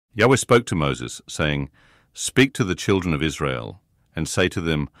Yahweh spoke to Moses, saying, "Speak to the children of Israel, and say to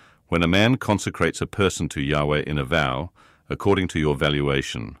them, when a man consecrates a person to Yahweh in a vow, according to your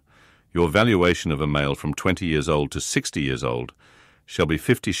valuation of a male from 20 years old to 60 years old shall be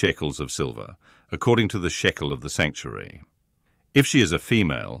 50 shekels of silver, according to the shekel of the sanctuary. If she is a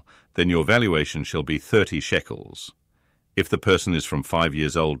female, then your valuation shall be 30 shekels. If the person is from 5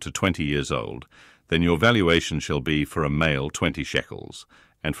 years old to 20 years old, then your valuation shall be for a male 20 shekels,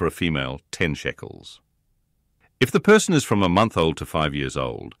 and for a female 10 shekels. If the person is from a month old to 5 years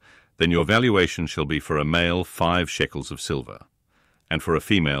old, then your valuation shall be for a male 5 shekels of silver, and for a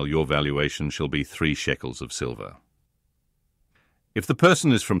female your valuation shall be 3 shekels of silver. If the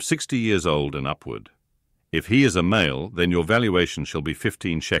person is from 60 years old and upward, if he is a male, then your valuation shall be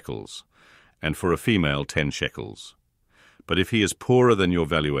 15 shekels, and for a female 10 shekels. But if he is poorer than your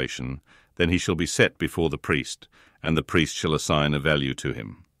valuation, then he shall be set before the priest, and the priest shall assign a value to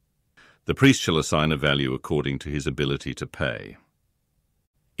him. The priest shall assign a value according to his ability to pay.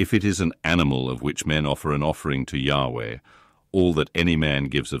 If it is an animal of which men offer an offering to Yahweh, all that any man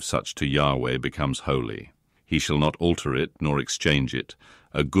gives of such to Yahweh becomes holy. He shall not alter it nor exchange it,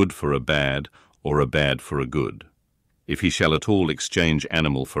 a good for a bad, or a bad for a good. If he shall at all exchange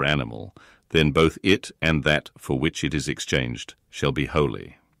animal for animal, then both it and that for which it is exchanged shall be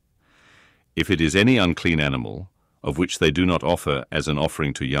holy. If it is any unclean animal, of which they do not offer as an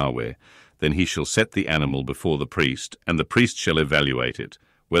offering to Yahweh, then he shall set the animal before the priest, and the priest shall evaluate it,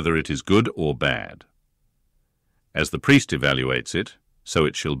 whether it is good or bad. As the priest evaluates it, so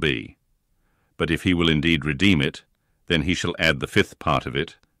it shall be. But if he will indeed redeem it, then he shall add the 5th part of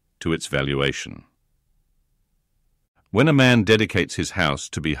it to its valuation. When a man dedicates his house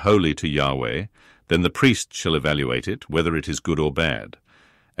to be holy to Yahweh, then the priest shall evaluate it, whether it is good or bad.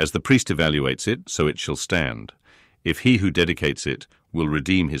 As the priest evaluates it, so it shall stand. If he who dedicates it will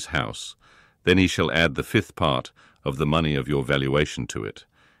redeem his house, then he shall add the 5th part of the money of your valuation to it,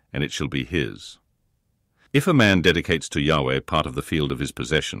 and it shall be his. If a man dedicates to Yahweh part of the field of his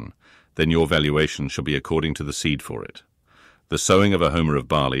possession, then your valuation shall be according to the seed for it. The sowing of a homer of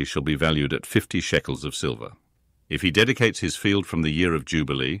barley shall be valued at 50 shekels of silver. If he dedicates his field from the year of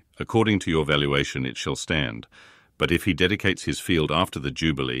Jubilee, according to your valuation it shall stand. But if he dedicates his field after the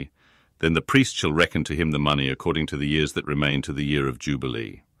Jubilee, then the priest shall reckon to him the money according to the years that remain to the year of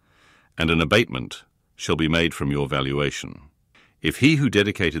Jubilee. And an abatement shall be made from your valuation. If he who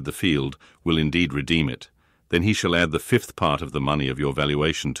dedicated the field will indeed redeem it, then he shall add the 5th part of the money of your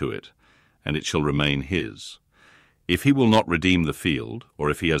valuation to it, and it shall remain his. If he will not redeem the field, or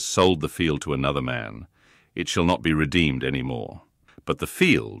if he has sold the field to another man, it shall not be redeemed any more. But the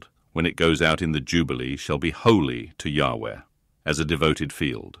field, when it goes out in the Jubilee, shall be holy to Yahweh, as a devoted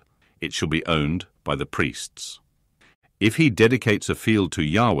field. It shall be owned by the priests. If he dedicates a field to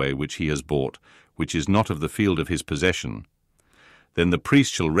Yahweh which he has bought, which is not of the field of his possession, then the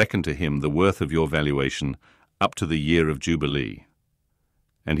priest shall reckon to him the worth of your valuation up to the year of Jubilee.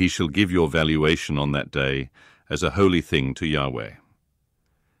 And he shall give your valuation on that day as a holy thing to Yahweh.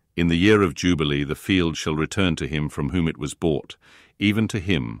 In the year of Jubilee the field shall return to him from whom it was bought, even to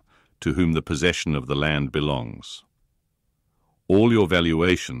him to whom the possession of the land belongs. All your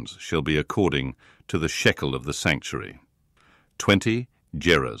valuations shall be according to the shekel of the sanctuary, 20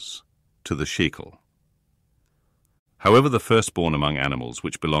 gerahs to the shekel. However, the firstborn among animals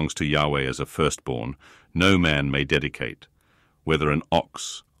which belongs to Yahweh as a firstborn, no man may dedicate, whether an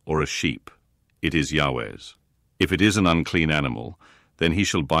ox or a sheep, it is Yahweh's. If it is an unclean animal, then he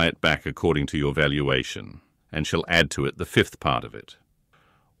shall buy it back according to your valuation, and shall add to it the 5th part of it.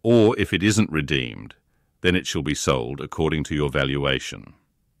 Or if it isn't redeemed, then it shall be sold according to your valuation.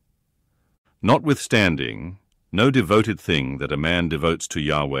 Notwithstanding, no devoted thing that a man devotes to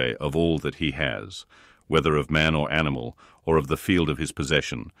Yahweh of all that he has, whether of man or animal, or of the field of his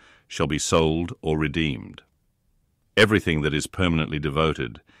possession, shall be sold or redeemed. Everything that is permanently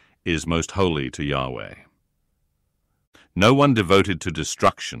devoted is most holy to Yahweh. No one devoted to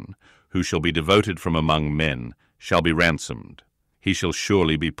destruction, who shall be devoted from among men, shall be ransomed. He shall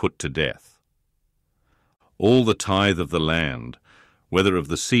surely be put to death. All the tithe of the land, whether of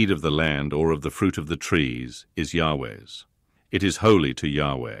the seed of the land or of the fruit of the trees, is Yahweh's. It is holy to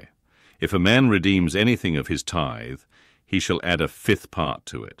Yahweh. If a man redeems anything of his tithe, he shall add a 5th part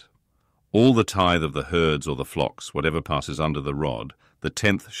to it. All the tithe of the herds or the flocks, whatever passes under the rod, the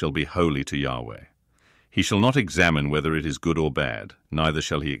 10th shall be holy to Yahweh. He shall not examine whether it is good or bad, neither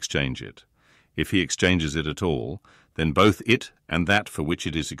shall he exchange it. If he exchanges it at all, then both it and that for which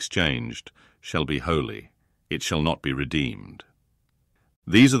it is exchanged shall be holy. It shall not be redeemed.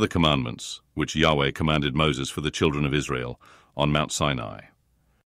 These are the commandments which Yahweh commanded Moses for the children of Israel on Mount Sinai.